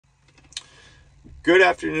Good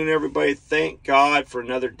afternoon, everybody. Thank God for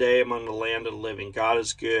another day among the land of the living. God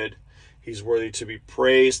is good. He's worthy to be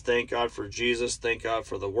praised. Thank God for Jesus. Thank God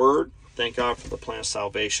for the Word. Thank God for the plan of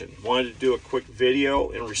salvation. Wanted to do a quick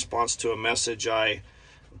video in response to a message I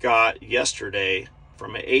got yesterday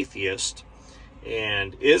from an atheist.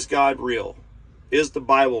 And is God real? Is the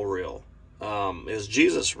Bible real? Is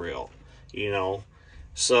Jesus real?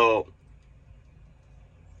 So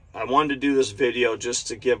I wanted to do this video just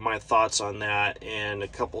to give my thoughts on that and a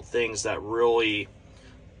couple things that really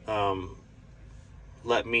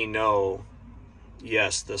let me know,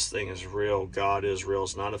 yes, this thing is real. God is real.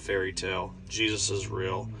 It's not a fairy tale. Jesus is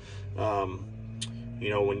real.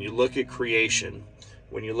 When you look at creation,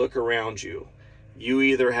 when you look around you, you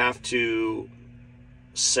either have to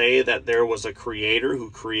say that there was a creator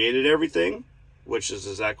who created everything, which is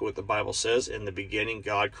exactly what the Bible says. In the beginning,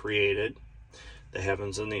 God created the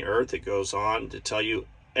heavens and the earth. It goes on to tell you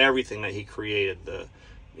everything that he created, the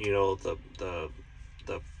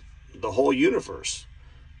whole universe,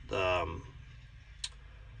 the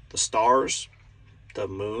stars, the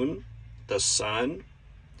moon, the sun,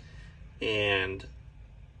 and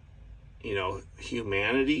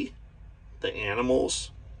humanity, the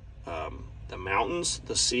animals, the mountains,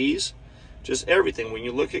 the seas, just everything. When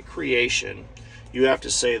you look at creation, you have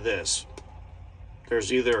to say this: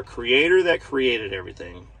 there's either a creator that created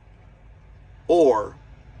everything, or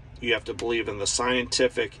you have to believe in the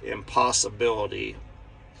scientific impossibility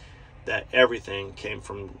that everything came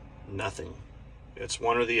from nothing. It's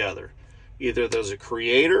one or the other. Either there's a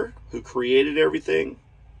creator who created everything,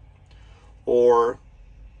 or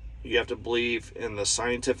you have to believe in the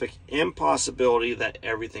scientific impossibility that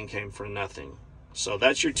everything came from nothing. So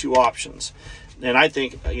that's your two options. And I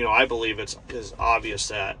think, I believe it's obvious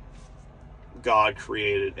that God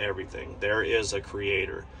created everything. There is a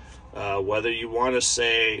creator. Whether you want to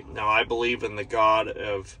say, now I believe in the God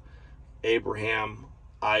of Abraham,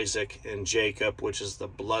 Isaac, and Jacob, which is the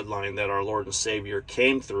bloodline that our Lord and Savior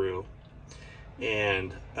came through,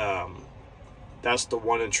 and that's the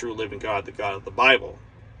one and true living God, the God of the Bible.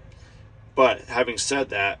 But having said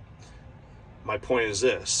that, my point is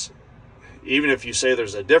this: even if you say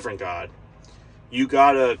there's a different God, you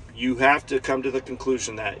have to come to the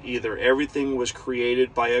conclusion that either everything was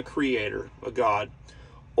created by a creator, a God,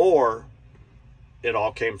 or it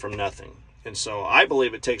all came from nothing. And so I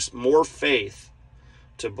believe it takes more faith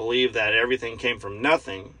to believe that everything came from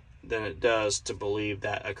nothing than it does to believe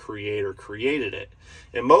that a creator created it.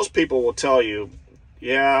 And most people will tell you,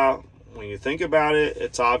 yeah, when you think about it,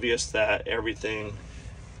 it's obvious that everything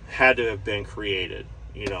had to have been created,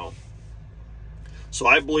 So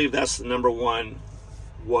I believe that's the number one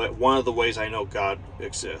of the ways I know God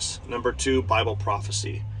exists. Number two, Bible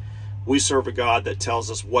prophecy. We serve a God that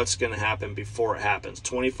tells us what's going to happen before it happens.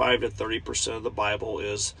 25 to 30% of the Bible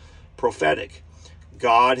is prophetic.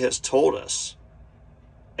 God has told us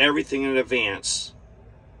everything in advance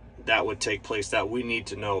that would take place that we need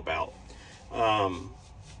to know about.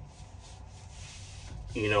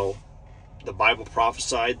 The Bible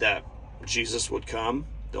prophesied that Jesus would come.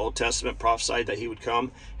 The Old Testament prophesied that he would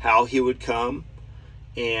come, how he would come,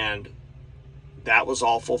 and that was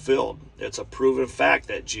all fulfilled. It's a proven fact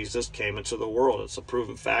that Jesus came into the world. It's a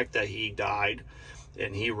proven fact that he died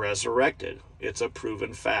and he resurrected. It's a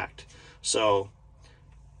proven fact. So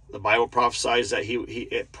the Bible prophesies that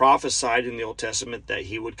it prophesied in the Old Testament that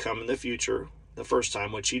he would come in the future, the first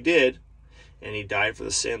time, which he did, and he died for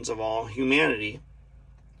the sins of all humanity.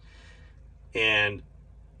 And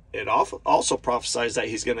it also prophesies that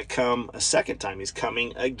he's going to come a second time. He's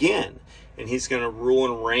coming again, and he's going to rule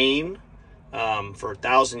and reign for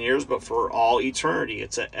 1,000 years, but for all eternity.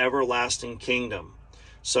 It's an everlasting kingdom.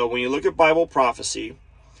 So when you look at Bible prophecy,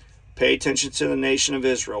 pay attention to the nation of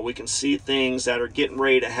Israel. We can see things that are getting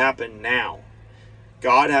ready to happen now.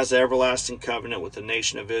 God has an everlasting covenant with the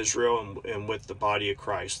nation of Israel and with the body of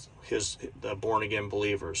Christ, the born-again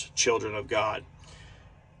believers, children of God.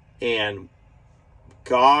 And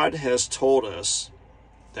God has told us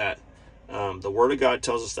that the Word of God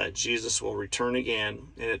tells us that Jesus will return again,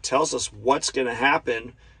 and it tells us what's going to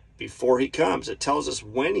happen before he comes. It tells us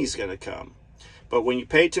when he's going to come. But when you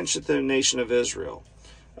pay attention to the nation of Israel,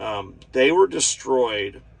 they were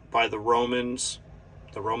destroyed by the Romans,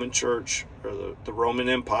 the Roman Church, or the Roman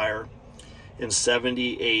Empire in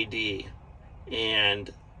 70 AD,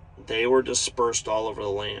 and they were dispersed all over the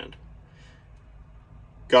land.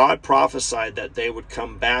 God prophesied that they would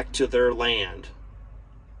come back to their land.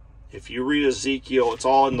 If you read Ezekiel, it's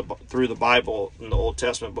all through the Bible in the Old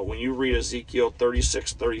Testament, but when you read Ezekiel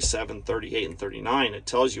 36, 37, 38, and 39, it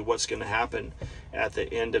tells you what's going to happen at the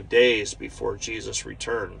end of days before Jesus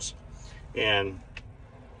returns. And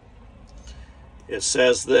it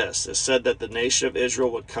says this. It said that the nation of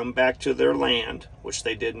Israel would come back to their land, which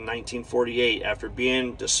they did in 1948, after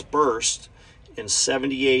being dispersed in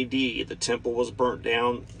 70 AD. The temple was burnt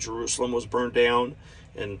down, Jerusalem was burned down,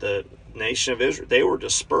 and the nation of Israel, they were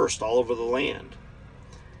dispersed all over the land.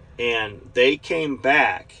 And they came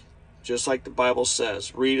back, just like the Bible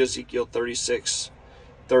says. Read Ezekiel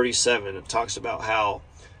 36:37. It talks about how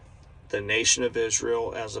the nation of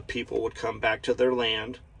Israel as a people would come back to their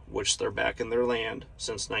land, which they're back in their land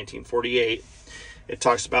since 1948. It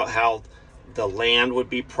talks about how the land would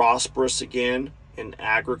be prosperous again in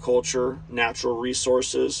agriculture, natural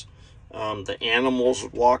resources. The animals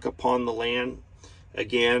would walk upon the land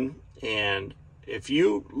again. And if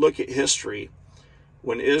you look at history,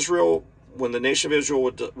 when the nation of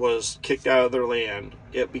Israel was kicked out of their land,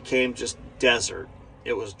 it became just desert.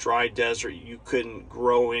 It was dry desert. You couldn't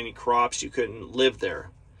grow any crops. You couldn't live there.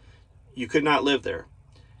 You could not live there.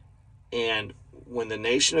 And when the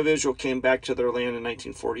nation of Israel came back to their land in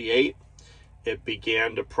 1948, it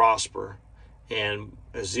began to prosper. And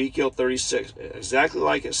Ezekiel 36, exactly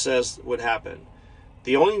like it says would happen.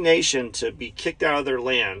 The only nation to be kicked out of their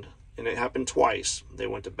land, and it happened twice. They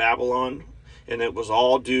went to Babylon, and it was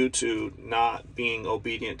all due to not being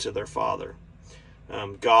obedient to their father.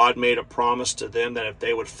 God made a promise to them that if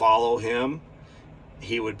they would follow him,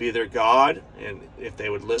 he would be their God. And if they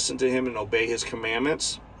would listen to him and obey his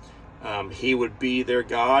commandments, he would be their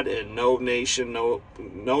God, and no nation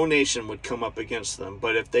would come up against them.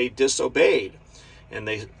 But if they disobeyed and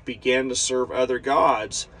they began to serve other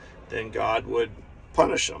gods, then God would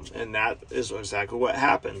punish them. And that is exactly what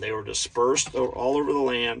happened. They were dispersed all over the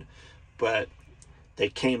land, but they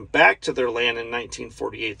came back to their land in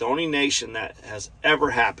 1948, the only nation that has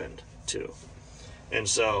ever happened to. And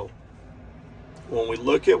so when we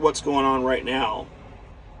look at what's going on right now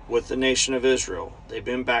with the nation of Israel, they've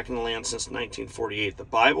been back in the land since 1948. The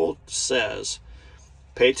Bible says,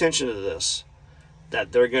 pay attention to this,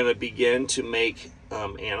 that they're going to begin to make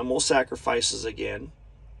animal sacrifices again.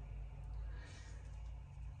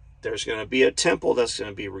 There's going to be a temple that's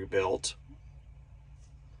going to be rebuilt.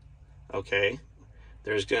 Okay.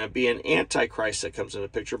 There's going to be an Antichrist that comes into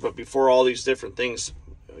the picture. But before all these different things,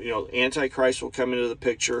 Antichrist will come into the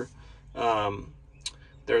picture.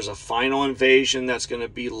 There's a final invasion that's going to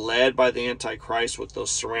be led by the Antichrist with those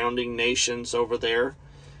surrounding nations over there.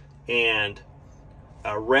 And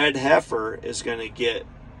a red heifer is going to get,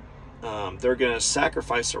 they're going to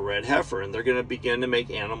sacrifice a red heifer, and they're going to begin to make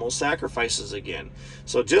animal sacrifices again.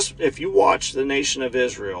 So just if you watch the nation of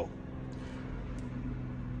Israel,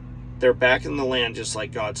 they're back in the land just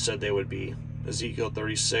like God said they would be. Ezekiel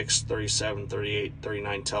 36, 37, 38,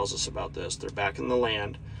 39 tells us about this. They're back in the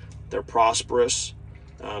land. They're prosperous.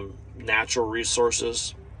 Natural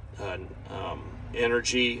resources,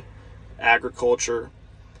 energy, agriculture.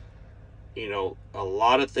 A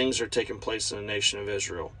lot of things are taking place in the nation of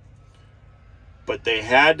Israel. But they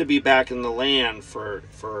had to be back in the land for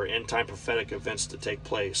end-time prophetic events to take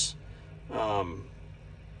place.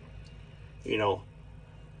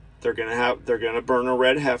 They're gonna burn a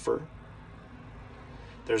red heifer.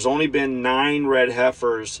 There's only been 9 red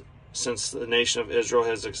heifers since the nation of Israel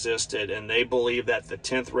has existed, and they believe that the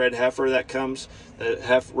 10th red heifer that comes,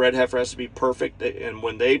 red heifer has to be perfect. And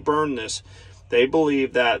when they burn this, they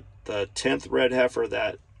believe that the 10th red heifer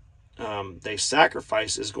that they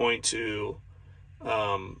sacrifice is going to,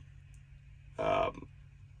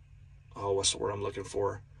 what's the word I'm looking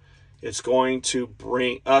for? It's going to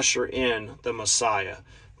usher in the Messiah.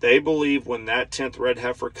 They believe when that 10th red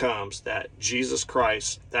heifer comes, that Jesus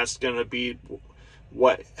Christ, that's going to be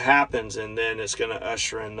what happens, and then it's going to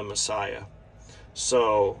usher in the Messiah.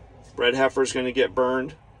 So, red heifer is going to get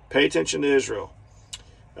burned. Pay attention to Israel.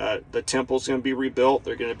 The temple's going to be rebuilt.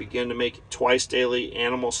 They're going to begin to make twice daily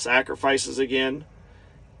animal sacrifices again.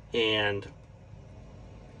 And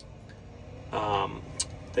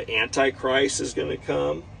the Antichrist is going to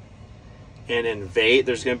come and invade.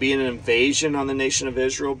 There's going to be an invasion on the nation of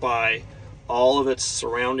Israel by all of its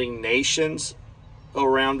surrounding nations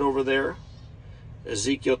around over there.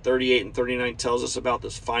 Ezekiel 38 and 39 tells us about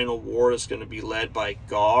this final war that's going to be led by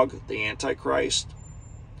Gog, the Antichrist.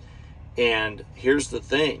 And here's the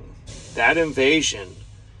thing. That invasion,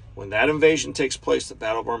 when that invasion takes place, the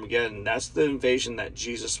Battle of Armageddon, that's the invasion that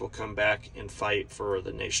Jesus will come back and fight for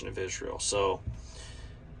the nation of Israel. So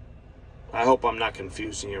I hope I'm not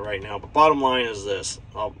confusing you right now, but bottom line is this.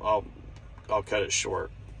 I'll cut it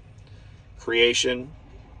short. Creation,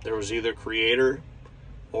 there was either creator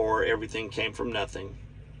or everything came from nothing.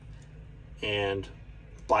 And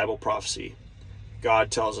Bible prophecy, God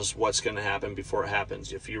tells us what's going to happen before it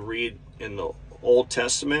happens. If you read in the Old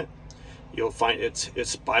Testament, you'll find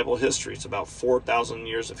it's Bible history. It's about 4,000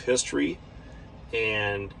 years of history,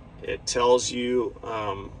 and it tells you,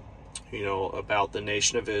 about the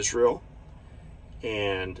nation of Israel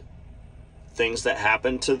and things that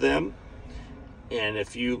happened to them. And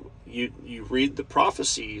if you read the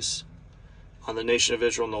prophecies on the nation of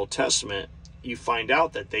Israel in the Old Testament, you find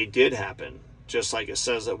out that they did happen, just like it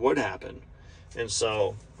says that would happen. And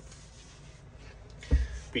so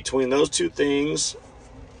between those two things,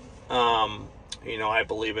 I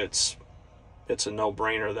believe it's a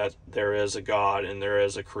no-brainer that there is a God and there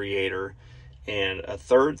is a creator. And a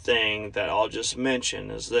third thing that I'll just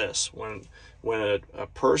mention is this: when a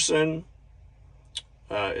person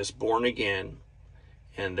is born again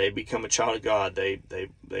and they become a child of God, they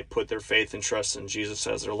put their faith and trust in Jesus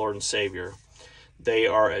as their Lord and Savior, they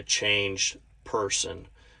are a changed person.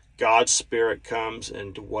 God's Spirit comes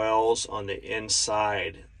and dwells on the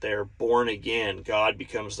inside. They're born again. God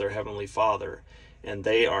becomes their Heavenly Father, and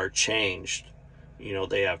they are changed.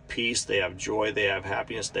 They have peace, they have joy, they have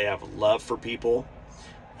happiness, they have love for people.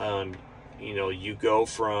 You go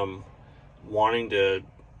from wanting to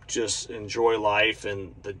just enjoy life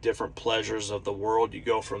and the different pleasures of the world, you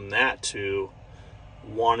go from that to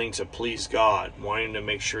wanting to please God, wanting to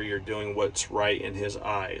make sure you're doing what's right in His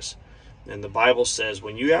eyes. And the Bible says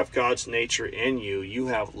when you have God's nature in you, you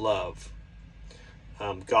have love.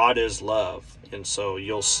 God is love. And so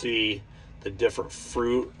you'll see the different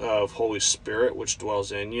fruit of Holy Spirit which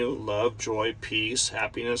dwells in you: love, joy, peace,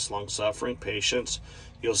 happiness, long-suffering, patience.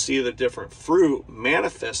 You'll see the different fruit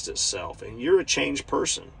manifest itself, and you're a changed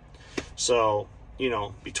person. So,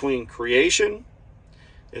 between creation,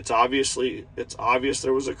 it's obvious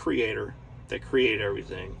there was a creator that created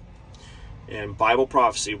everything. And Bible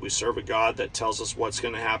prophecy, we serve a God that tells us what's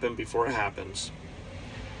going to happen before it happens.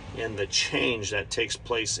 And the change that takes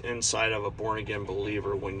place inside of a born-again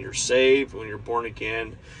believer when you're saved, when you're born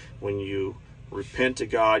again, when you repent to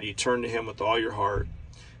God, you turn to Him with all your heart,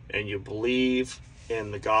 and you believe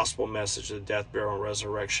in the gospel message of the death, burial, and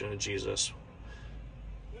resurrection of Jesus.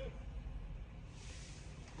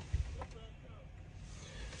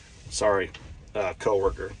 Sorry,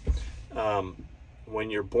 coworker. When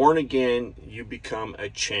you're born again, you become a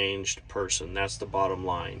changed person. That's the bottom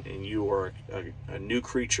line. And you are a new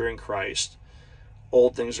creature in Christ.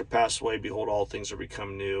 Old things are passed away. Behold, all things are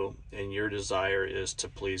become new. And your desire is to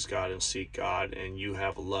please God and seek God. And you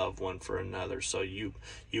have love one for another. So you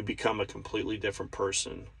become a completely different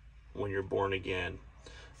person when you're born again.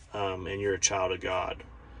 And you're a child of God.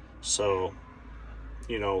 So,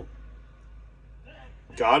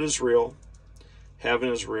 God is real. Heaven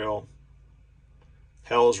is real.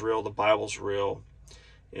 Hell is real. The Bible's real.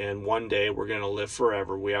 And one day we're going to live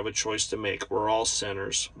forever. We have a choice to make. We're all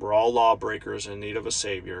sinners. We're all lawbreakers in need of a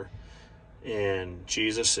Savior. And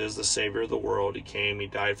Jesus is the Savior of the world. He came. He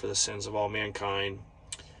died for the sins of all mankind.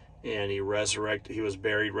 And He resurrected. He was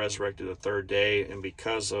buried, resurrected the third day. And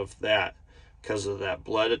because of that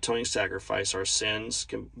blood atoning sacrifice,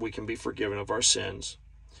 we can be forgiven of our sins.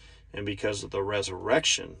 And because of the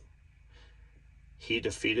resurrection, He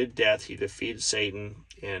defeated death, He defeated Satan,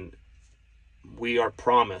 and we are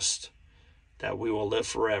promised that we will live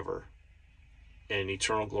forever in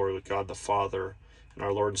eternal glory with God the Father and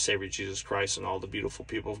our Lord and Savior Jesus Christ, and all the beautiful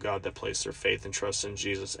people of God that place their faith and trust in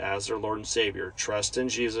Jesus as their Lord and Savior. Trust in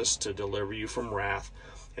Jesus to deliver you from wrath,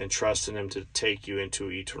 and trust in Him to take you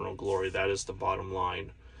into eternal glory. That is the bottom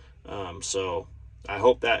line. So I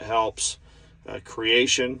hope that helps.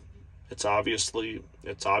 Creation, it's obvious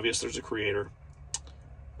there's a creator.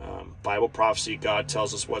 Bible prophecy, God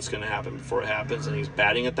tells us what's going to happen before it happens, and He's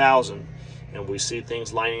batting 1,000, and we see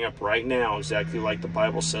things lining up right now exactly like the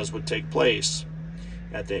Bible says would take place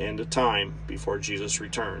at the end of time before Jesus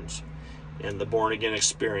returns. And the born again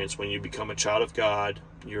experience, when you become a child of God,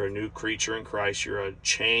 you're a new creature in Christ, you're a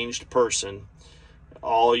changed person.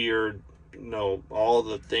 All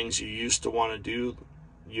the things you used to want to do,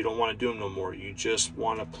 you don't want to do them no more. You just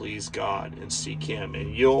want to please God and seek Him,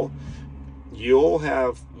 and you'll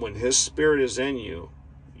have, when His Spirit is in you,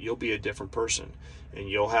 you'll be a different person, and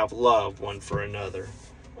you'll have love one for another.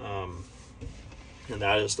 And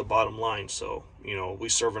that is the bottom line. So, we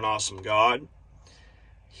serve an awesome God.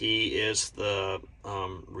 He is the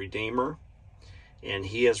Redeemer, and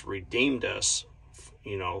He has redeemed us.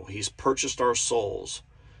 He's purchased our souls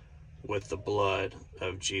with the blood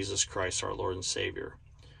of Jesus Christ, our Lord and Savior.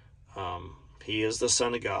 He is the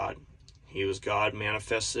Son of God. He was God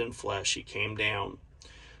manifested in flesh. He came down,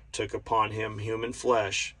 took upon Him human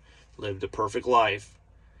flesh, lived a perfect life,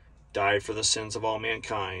 died for the sins of all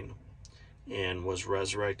mankind, and was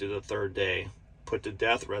resurrected the third day. Put to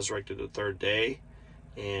death, resurrected the third day,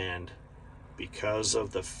 and because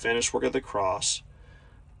of the finished work of the cross,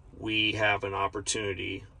 we have an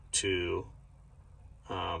opportunity to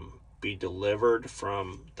be delivered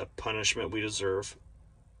from the punishment we deserve,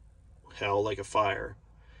 hell like a fire,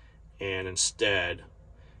 and instead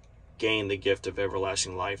gain the gift of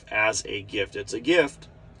everlasting life as a gift. It's a gift,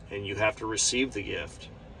 and you have to receive the gift.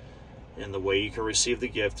 And the way you can receive the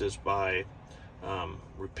gift is by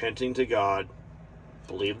repenting to God,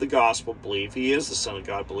 believe the gospel, believe he is the Son of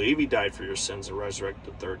God, believe he died for your sins and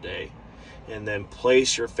resurrected the third day, and then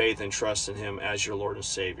place your faith and trust in him as your Lord and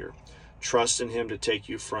Savior. Trust in him to take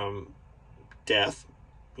you from death,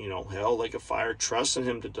 hell like a fire. Trust in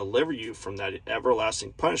him to deliver you from that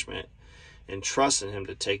everlasting punishment, and trust in him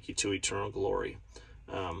to take you to eternal glory.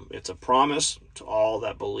 It's a promise to all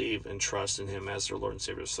that believe and trust in him as their Lord and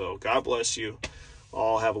Savior. So God bless you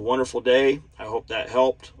all. Have a wonderful day. I hope that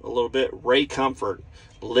helped a little bit. Ray Comfort,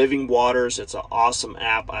 Living Waters. It's an awesome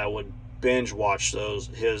app. I would binge watch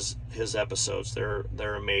his episodes.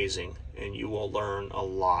 They're amazing, and you will learn a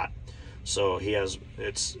lot. So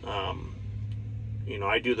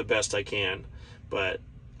I do the best I can, but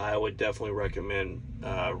I would definitely recommend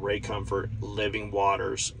Ray Comfort, Living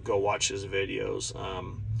Waters. Go watch his videos.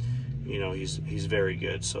 He's very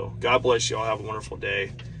good. So God bless you all. Have a wonderful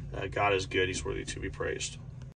day. God is good. He's worthy to be praised.